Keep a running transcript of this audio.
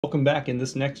Welcome back. In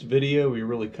this next video, we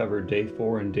really covered day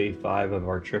 4 and day 5 of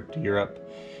our trip to Europe.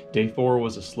 Day 4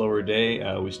 was a slower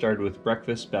day. We started with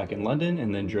breakfast back in London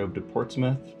and then drove to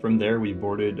Portsmouth. From there, we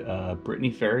boarded Brittany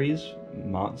ferries,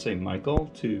 Mont St. Michael,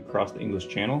 to cross the English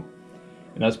Channel.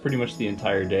 And that's pretty much the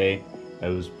entire day. It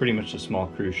was pretty much a small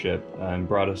cruise ship and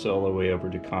brought us all the way over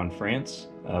to Caen, France.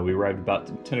 We arrived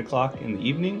about 10 o'clock in the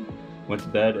evening, went to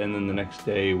bed, and then the next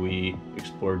day we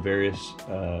explored various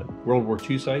World War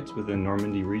II sites within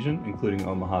Normandy region, including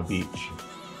Omaha Beach.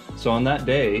 So on that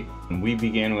day, we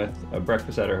began with a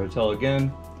breakfast at our hotel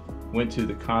again, went to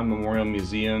the Caen Memorial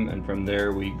Museum, and from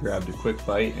there we grabbed a quick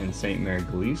bite in St.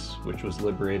 Mary-Gallice, which was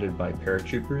liberated by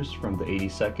paratroopers from the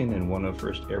 82nd and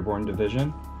 101st Airborne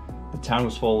Division. The town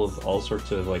was full of all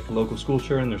sorts of local school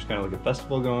children. There's kind of like a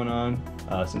festival going on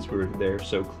since we were there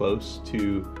so close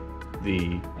to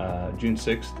the June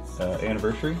 6th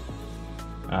anniversary.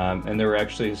 And there were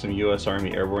actually some U.S.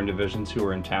 Army Airborne Divisions who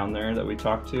were in town there that we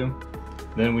talked to.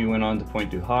 Then we went on to Pointe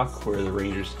du Hoc, where the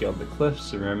Rangers scaled the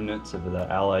cliffs. The remnants of the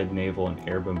Allied naval and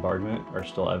air bombardment are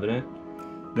still evident.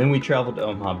 Then we traveled to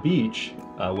Omaha Beach,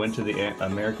 went to the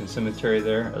American Cemetery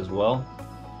there as well.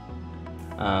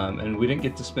 And we didn't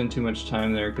get to spend too much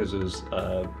time there because it was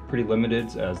pretty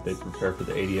limited as they prepare for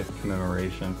the 80th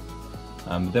commemoration.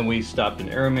 Then we stopped in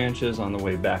Arromanches on the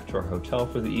way back to our hotel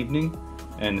for the evening,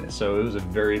 and so it was a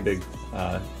very big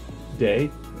day.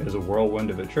 It was a whirlwind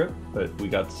of a trip, but we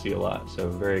got to see a lot, so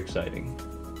very exciting.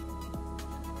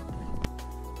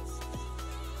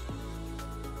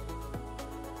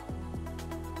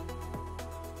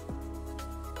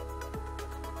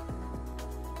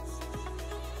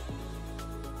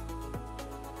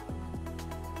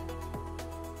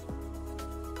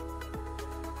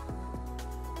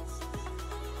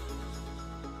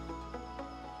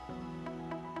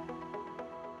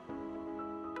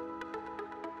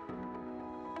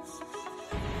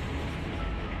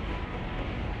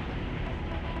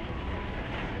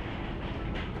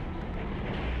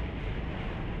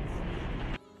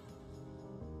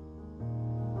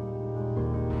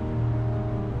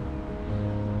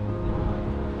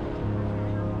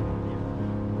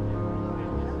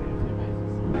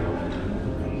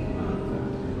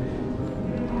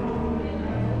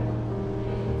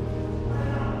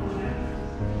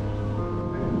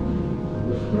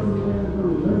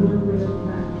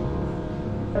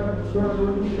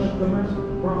 Struggling with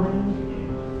domestic bombing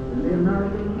in the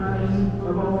American island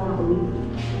of Oahu.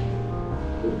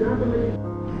 The government